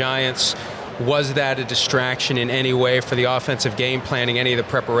coach the Giants, was that a distraction in any way for the offensive game planning, any of the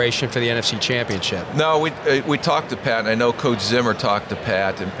preparation for the NFC Championship? No, we talked to Pat, and I know Coach Zimmer talked to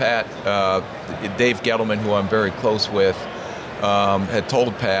Pat, and Pat, Dave Gettleman, who I'm very close with, had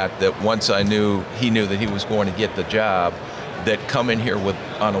told Pat that once he knew that he was going to get the job, that come in here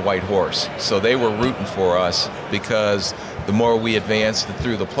on a white horse. So they were rooting for us, because the more we advanced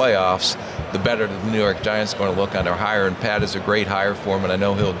through the playoffs, the better the New York Giants are going to look on their hire. And Pat is a great hire for him, and I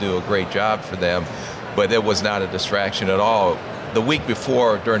know he'll do a great job for them. But it was not a distraction at all. The week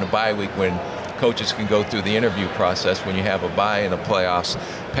before, during the bye week, when coaches can go through the interview process when you have a bye in the playoffs,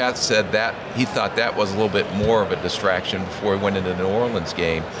 Pat said that he thought that was a little bit more of a distraction before he went into the New Orleans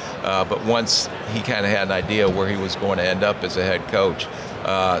game. But once he kind of had an idea where he was going to end up as a head coach,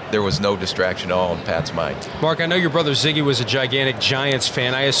 there was no distraction at all in Pat's mind. Mark, I know your brother Ziggy was a gigantic Giants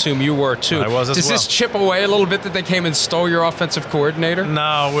fan. I assume you were too. I was as Does well. this chip away a little bit that they came and stole your offensive coordinator?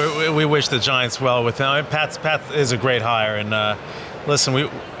 No, we wish the Giants well with him. Pat is a great hire, and listen,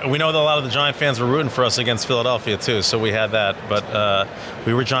 we know that a lot of the Giant fans were rooting for us against Philadelphia too, so we had that. But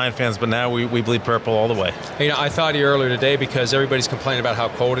we were Giant fans, but now we bleed purple all the way. You know, I thought of you earlier today because everybody's complaining about how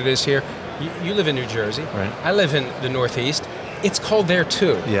cold it is here. You live in New Jersey. Right. I live in the Northeast. It's cold there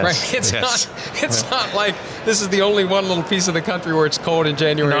too, Yes. right? It's Yes. not like this is the only one little piece of the country where it's cold in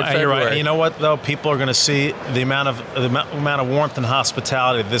January and And February. you're right. And you know what though? People are going to see the amount of warmth and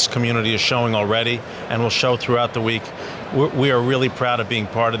hospitality that this community is showing already, and will show throughout the week. We are really proud of being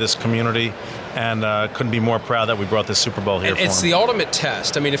part of this community, and couldn't be more proud that we brought this Super Bowl here. And it's the ultimate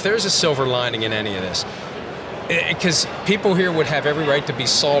test. I mean, if there's a silver lining in any of this, because people here would have every right to be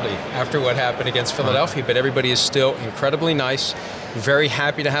salty after what happened against Philadelphia, but everybody is still incredibly nice, very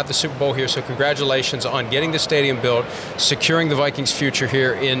happy to have the Super Bowl here. So congratulations on getting the stadium built, securing the Vikings' future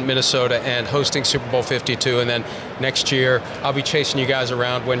here in Minnesota, and hosting Super Bowl 52. And then next year, I'll be chasing you guys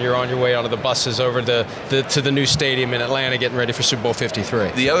around when you're on your way onto the buses over to the new stadium in Atlanta, getting ready for Super Bowl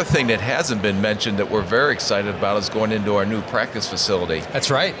 53. The other thing that hasn't been mentioned that we're very excited about is going into our new practice facility. That's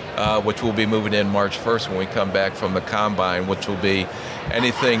right. Which we'll be moving in March 1st when we come back from the Combine, which will be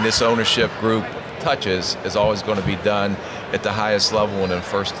anything this ownership group touches is always going to be done at the highest level and in a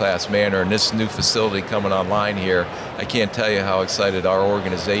first-class manner. And this new facility coming online here, I can't tell you how excited our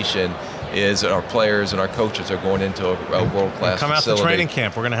organization is, and our players and our coaches are going into a world-class Come out facility. to training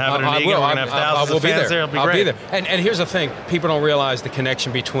camp. We're going to have it in Eagan. We're going to have thousands will of be fans there. It'll be great. I'll be there. And here's the thing. People don't realize the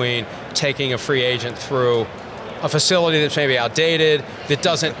connection between taking a free agent through a facility that's maybe outdated, that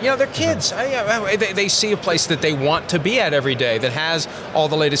doesn't, they're kids. They see a place that they want to be at every day, that has all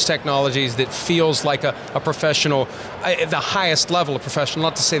the latest technologies, that feels like a professional, the highest level of professional.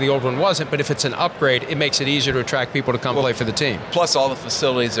 Not to say the old one wasn't, but if it's an upgrade, it makes it easier to attract people to come play for the team. Plus all the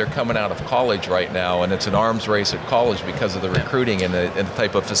facilities are coming out of college right now, and it's an arms race at college because of the recruiting and the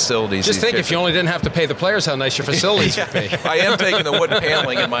type of facilities. Just think if you only didn't have to pay the players, how nice your facilities would be. I am taking the wooden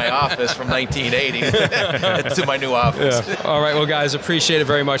paneling in my office from 1980 to my new office. Yeah. All right, well, guys, appreciate it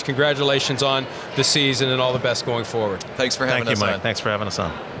very much. Congratulations on the season and all the best going forward. Thanks for having us Thank you, Mike. on. Thanks for having us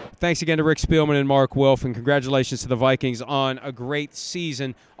on. Thanks again to Rick Spielman and Mark Wilf, and congratulations to the Vikings on a great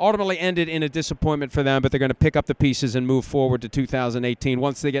season. Ultimately ended in a disappointment for them, but they're going to pick up the pieces and move forward to 2018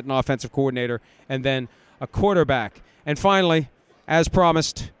 once they get an offensive coordinator and then a quarterback. And finally, as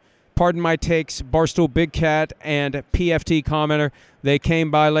promised, pardon my takes, Barstool Big Cat and PFT commenter. They came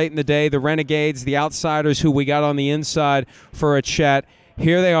by late in the day, the Renegades, the outsiders who we got on the inside for a chat.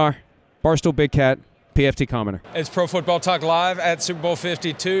 Here they are, Barstool Big Cat, PFT commenter. It's Pro Football Talk Live at Super Bowl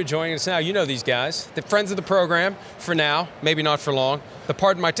 52. Joining us now, you know these guys. The friends of the program for now, maybe not for long. The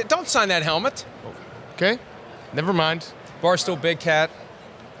pardon my don't sign that helmet. Okay, never mind. Barstool Big Cat,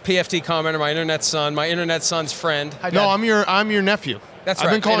 PFT commenter, my internet son's friend. No, I'm your nephew. That's I've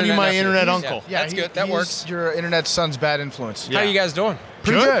right. been calling you my nephew. internet Yeah. uncle. Yeah, that's good. That he's works. Your internet son's bad influence. How you guys doing?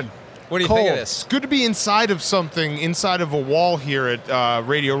 Pretty good. What do you Cold. think of this? It's good to be inside of something, inside of a wall here at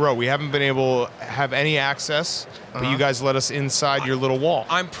Radio Row. We haven't been able to have any access, but you guys let us inside your little wall.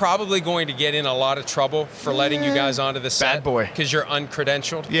 I'm probably going to get in a lot of trouble for letting you guys onto the set. Bad boy. Because you're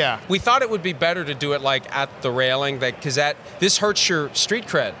uncredentialed. Yeah. We thought it would be better to do it like at the railing, because this hurts your street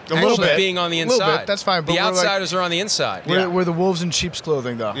cred. A little actually bit. being on the A little inside. bit, that's fine, but The we're like- outsiders are on the inside. We're the wolves in sheep's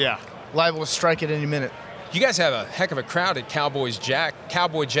clothing, though. Yeah. Liable to strike at any minute. You guys have a heck of a crowd at Cowboy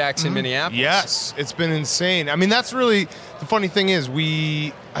Jacks in Minneapolis. Yes, it's been insane. I mean, that's really the funny thing is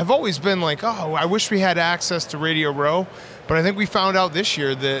I've always been like, oh, I wish we had access to Radio Row, but I think we found out this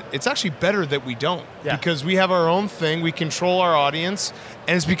year that it's actually better that we don't because we have our own thing, we control our audience,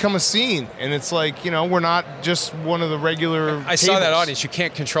 and it's become a scene. And it's like, we're not just one of the regular I saw that tables. audience. You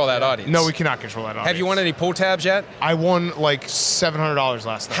can't control that audience. No, we cannot control that audience. Have you won any pull tabs yet? I won like $700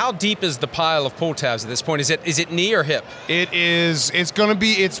 last night. How deep is the pile of pull tabs at this point? Is it knee or hip?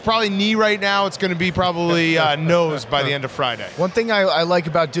 It's probably knee right now. It's going to be probably nose by the end of Friday. One thing I like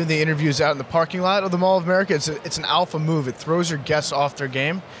about doing the interviews out in the parking lot of the Mall of America, it's an alpha move. It throws your guests off their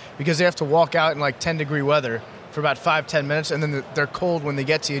game because they have to walk out in like 10-degree weather for about 5-10 minutes, and then they're cold when they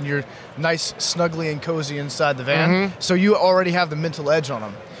get to you, and you're nice, snuggly, and cozy inside the van. So you already have the mental edge on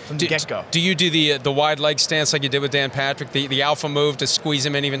them from the get-go. Do you do the wide leg stance like you did with Dan Patrick, the alpha move to squeeze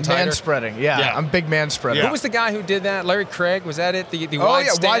him in even tighter? Man spreading, yeah. I'm big man spreading. Who was the guy who did that? Larry Craig, was that it? The Oh wide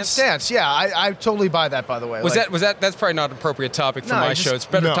yeah, stance? wide stance. Yeah, I totally buy that. By the way, Was that? That's probably not an appropriate topic for No, my he just- show. It's a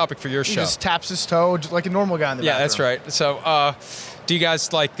better no. topic for your He show. just taps his toe just like a normal guy in the Yeah, bathroom. that's right. So Do you guys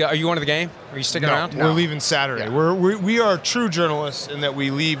are you going to the game? Are you sticking around? We're leaving Saturday. Yeah. We are true journalists in that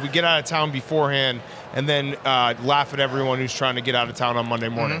we leave. We get out of town beforehand and then laugh at everyone who's trying to get out of town on Monday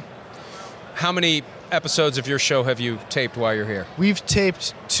morning. How many episodes of your show have you taped while you're here? We've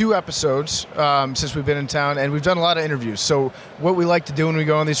taped 2 episodes since we've been in town, and we've done a lot of interviews. So what we like to do when we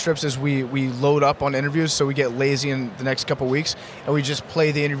go on these trips is we load up on interviews, so we get lazy in the next couple weeks, and we just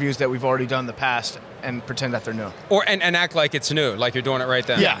play the interviews that we've already done in the past and pretend that they're new. Or and act like it's new, like you're doing it right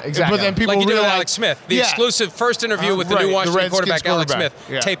then. Yeah, exactly. But then people like you did with realize Alex Smith, the exclusive first interview with the new Washington quarterback, Alex Smith,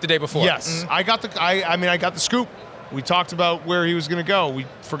 taped the day before. Yes, I got the scoop. We talked about where he was going to go. We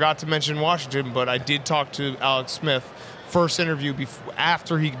forgot to mention Washington, but I did talk to Alex Smith first interview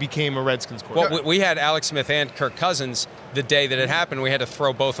after he became a Redskins quarterback. Well, we had Alex Smith and Kirk Cousins the day that it happened. We had to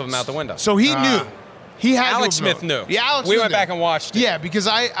throw both of them out the window. So he knew. He had Alex Smith knew. Yeah, Alex we Smith went knew. back and watched it. Yeah, because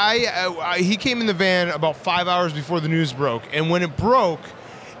he came in the van about 5 hours before the news broke, and when it broke,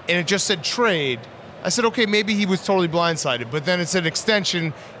 and it just said trade, I said, okay, maybe he was totally blindsided. But then it said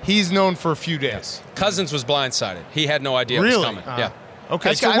extension. He's known for a few days. Cousins was blindsided. He had no idea it was coming. Yeah.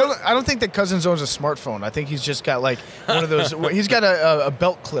 Okay. So I don't think that Cousins owns a smartphone. I think he's just got like one of those. He's got a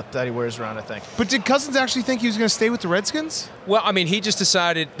belt clip that he wears around, I think. But did Cousins actually think he was going to stay with the Redskins? Well, I mean, he just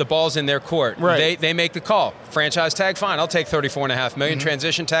decided the ball's in their court. Right. They make the call. Franchise tag, fine. I'll take $34.5 million.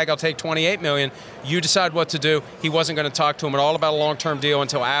 Transition tag, I'll take $28 million. You decide what to do. He wasn't going to talk to him at all about a long-term deal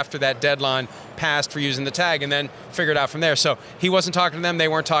until after that deadline passed for using the tag, and then figure it out from there. So he wasn't talking to them. They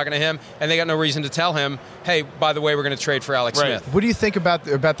weren't talking to him, and they got no reason to tell him, hey, by the way, we're going to trade for Alex Smith. What do you think about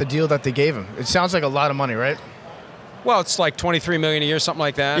the deal that they gave him? It sounds like a lot of money, right? Well, it's like $23 million a year, something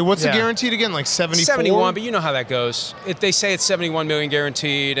like that. What's the guaranteed again? Like 74? 71, but you know how that goes. They say it's $71 million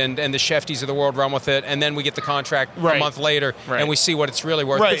guaranteed, and the Shefties of the world run with it, and then we get the contract a month later, and we see what it's really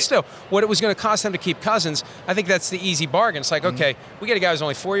worth. But still, what it was going to cost them to keep Cousins, I think that's the easy bargain. It's like, okay, we get a guy who's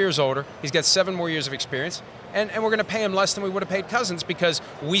only 4 years older. He's got 7 more years of experience. And we're going to pay him less than we would have paid Cousins because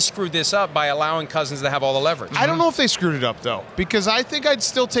we screwed this up by allowing Cousins to have all the leverage. I don't know if they screwed it up, though, because I think I'd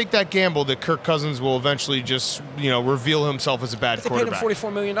still take that gamble that Kirk Cousins will eventually just, reveal himself as a bad quarterback. They paid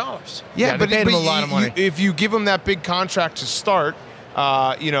him $44 million. Yeah, but they paid him a lot of money. If you give him that big contract to start,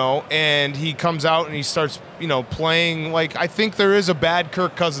 and he comes out and he starts, playing like I think there is a bad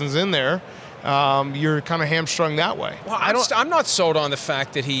Kirk Cousins in there. You're kind of hamstrung that way. Well, I'm not sold on the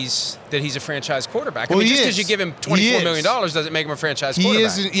fact that he's a franchise quarterback. Well, I mean, just because you give him $24 million doesn't make him a franchise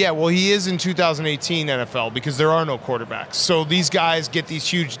quarterback. He is in 2018 NFL because there are no quarterbacks. So these guys get these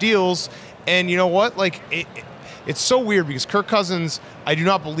huge deals, and you know what? Like it's so weird because Kirk Cousins, I do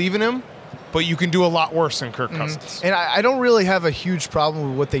not believe in him, but you can do a lot worse than Kirk Cousins. And I don't really have a huge problem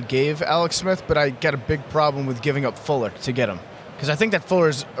with what they gave Alex Smith, but I got a big problem with giving up Fuller to get him. Because I think that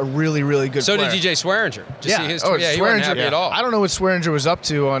Fuller's a really, really good player. So did DJ Swearinger. Did you see his? Swearinger, he wasn't happy at all. I don't know what Swearinger was up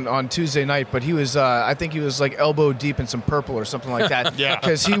to on Tuesday night, but he was, I think he was like elbow deep in some purple or something like that.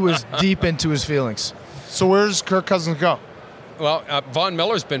 Because he was deep into his feelings. So where does Kirk Cousins go? Well, Von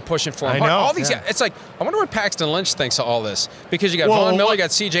Miller's been pushing for him. I know. All these guys, it's like, I wonder what Paxton Lynch thinks of all this. Because you got Von Miller, you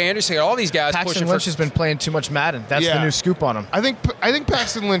got C.J. Anderson, you got all these guys Paxton pushing Lynch has been playing too much Madden. That's the new scoop on him. I think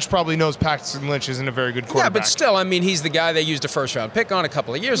Paxton Lynch probably knows Paxton Lynch isn't a very good quarterback. Yeah, but still, I mean, he's the guy they used a first-round pick on a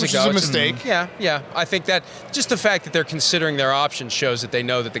couple of years Which ago. is a mistake. Yeah. I think that just the fact that they're considering their options shows that they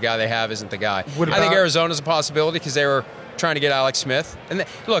know that the guy they have isn't the guy. I think Arizona's a possibility because they were trying to get Alex Smith. And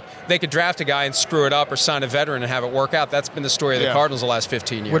look, they could draft a guy and screw it up or sign a veteran and have it work out. That's been the story of the Cardinals the last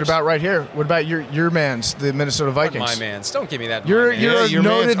 15 years. What about right here? What about your man's, the Minnesota Vikings? My man's. Don't give me that. You're a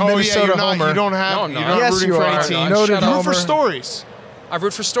noted Minnesota homer. You don't have. No, I'm not. You're not Yes, rooting you for are. any team. Noted You root homer. for stories. I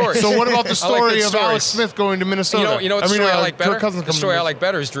root for stories. So what about the story of stories. Alex Smith going to Minnesota? You know what story I like better? Kirk Cousins The story I like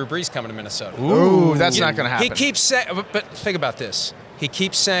better is Drew Brees coming to Minnesota. Ooh, that's not going to happen. He keeps saying, but think about this. He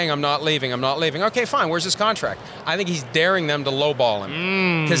keeps saying, I'm not leaving. Okay, fine. Where's his contract? I think he's daring them to lowball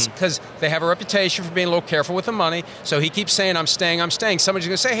him. Because they have a reputation for being a little careful with the money. So he keeps saying, I'm staying. Somebody's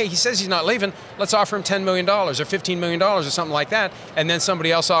going to say, hey, he says he's not leaving. Let's offer him $10 million or $15 million or something like that. And then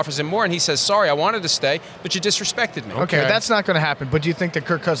somebody else offers him more, and he says, sorry, I wanted to stay, but you disrespected me. Okay, that's not going to happen. But do you think that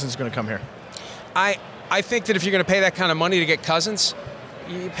Kirk Cousins is going to come here? I think that if you're going to pay that kind of money to get Cousins,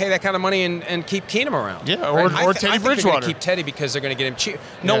 you pay that kind of money and keep Keenum around. Yeah, or Teddy I think they're Bridgewater. going to keep Teddy because they're going to get him cheap.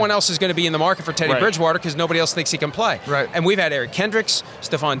 No one else is going to be in the market for Teddy Bridgewater because nobody else thinks he can play. Right. And we've had Eric Kendricks,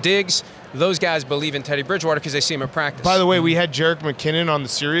 Stephon Diggs. Those guys believe in Teddy Bridgewater because they see him in practice. By the way, we had Jerick McKinnon on the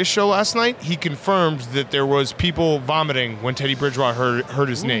Sirius show last night. He confirmed that there was people vomiting when Teddy Bridgewater hurt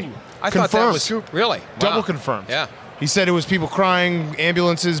his knee. I thought that was really wow. Double confirmed. Yeah. He said it was people crying,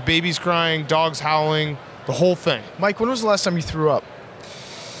 ambulances, babies crying, dogs howling, the whole thing. Mike, when was the last time you threw up?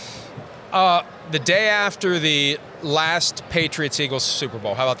 The day after the last Patriots-Eagles Super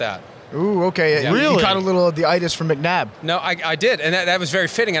Bowl. How about that? Ooh, okay. Yeah. You caught a little of the itis from McNabb. No, I did, and that was very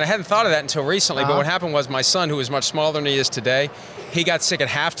fitting, and I hadn't thought of that until recently. But what happened was my son, who is much smaller than he is today, he got sick at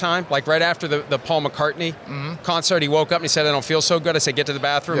halftime, like right after the Paul McCartney concert. He woke up and he said, I don't feel so good. I said, get to the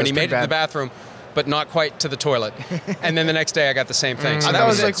bathroom. And he made it to the bathroom, but not quite to the toilet. And then the next day I got the same thing. So that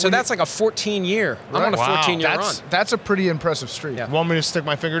was it. So that's like a 14-year. I'm on a 14-year run. That's a pretty impressive streak. Yeah. Want me to stick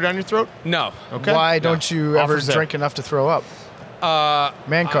my finger down your throat? No. Okay. Why don't you ever drink enough to throw up?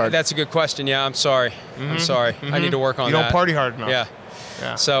 Man card. That's a good question. Yeah, I'm sorry. I'm sorry. I need to work on that. You don't party hard enough.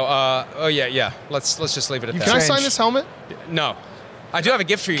 Yeah. So, yeah. Let's just leave it at that. Can I sign this helmet? No. I do have a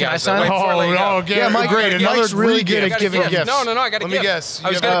gift for you guys. Can I sign it? Yeah, Mike, great. Mike's really good at giving gifts. No, I got a gift. Let me guess. I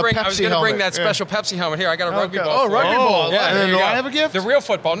was going to bring that special Pepsi helmet here. I got a rugby ball. Oh, rugby ball. Yeah, and then do I have a gift? The real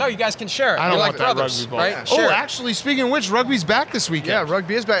football. No, you guys can share it. I don't You're want like that brothers, rugby ball. right? Oh, Share it. actually, speaking of which, rugby's back this weekend. Yeah,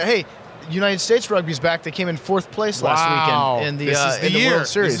 rugby is back. Hey, United States rugby's back. They came in 4th place last weekend in the World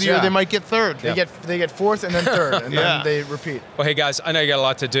Series. This is the year they might get 3rd. They get 4th and then 3rd, and then they repeat. Well, hey guys, I know you got a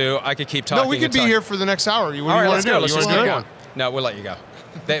lot to do. I could keep talking. No, we could be here for the next hour. What do you want to do? Let's just keep going. No, we'll let you go.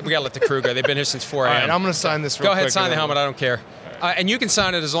 We got to let the crew go. They've been here since 4 a.m. All right, I'm going to sign this real quick. Go ahead, sign the helmet. I don't care. And you can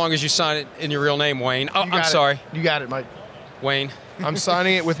sign it as long as you sign it in your real name, Wayne. Oh, I'm sorry. You got it, Mike. Wayne. I'm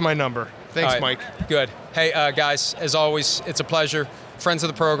signing it with my number. Thanks, Mike. Good. Hey, guys, as always, it's a pleasure. Friends of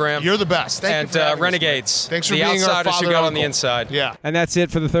the program. You're the best. And Renegades. Thanks for the being our outsiders father who got and on the uncle. inside. Yeah. And that's it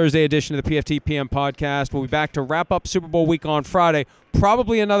for the Thursday edition of the PFT PM podcast. We'll be back to wrap up Super Bowl week on Friday.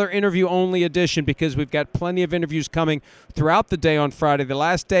 Probably another interview-only edition because we've got plenty of interviews coming throughout the day on Friday, the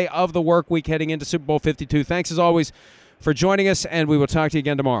last day of the work week heading into Super Bowl 52. Thanks, as always, for joining us, and we will talk to you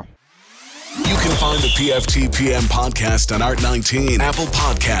again tomorrow. You can find the PFT PM podcast on Art19, Apple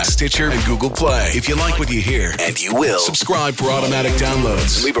Podcasts, Stitcher, and Google Play. If you like what you hear, and you will, subscribe for automatic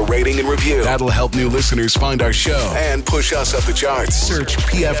downloads. Leave a rating and review. That'll help new listeners find our show and push us up the charts. Search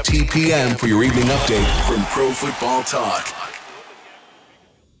PFT PM for your evening update from Pro Football Talk.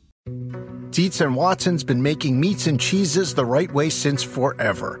 Dietz & Watson's been making meats and cheeses the right way since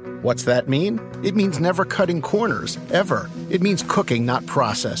forever. What's that mean? It means never cutting corners, ever. It means cooking, not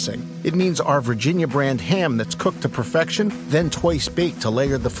processing. It means our Virginia brand ham that's cooked to perfection, then twice baked to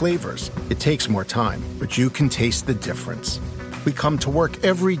layer the flavors. It takes more time, but you can taste the difference. We come to work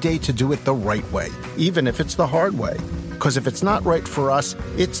every day to do it the right way, even if it's the hard way. Because if it's not right for us,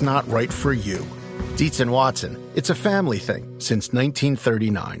 it's not right for you. Dietz & Watson, it's a family thing since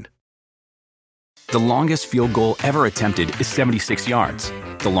 1939. The longest field goal ever attempted is 76 yards.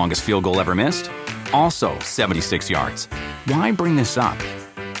 The longest field goal ever missed? Also 76 yards. Why bring this up?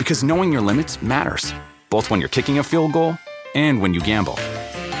 Because knowing your limits matters, both when you're kicking a field goal and when you gamble.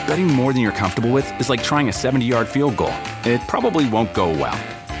 Betting more than you're comfortable with is like trying a 70-yard field goal. It probably won't go well.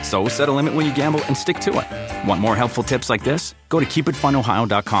 So set a limit when you gamble and stick to it. Want more helpful tips like this? Go to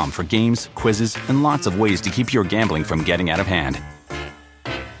keepitfunohio.com for games, quizzes, and lots of ways to keep your gambling from getting out of hand.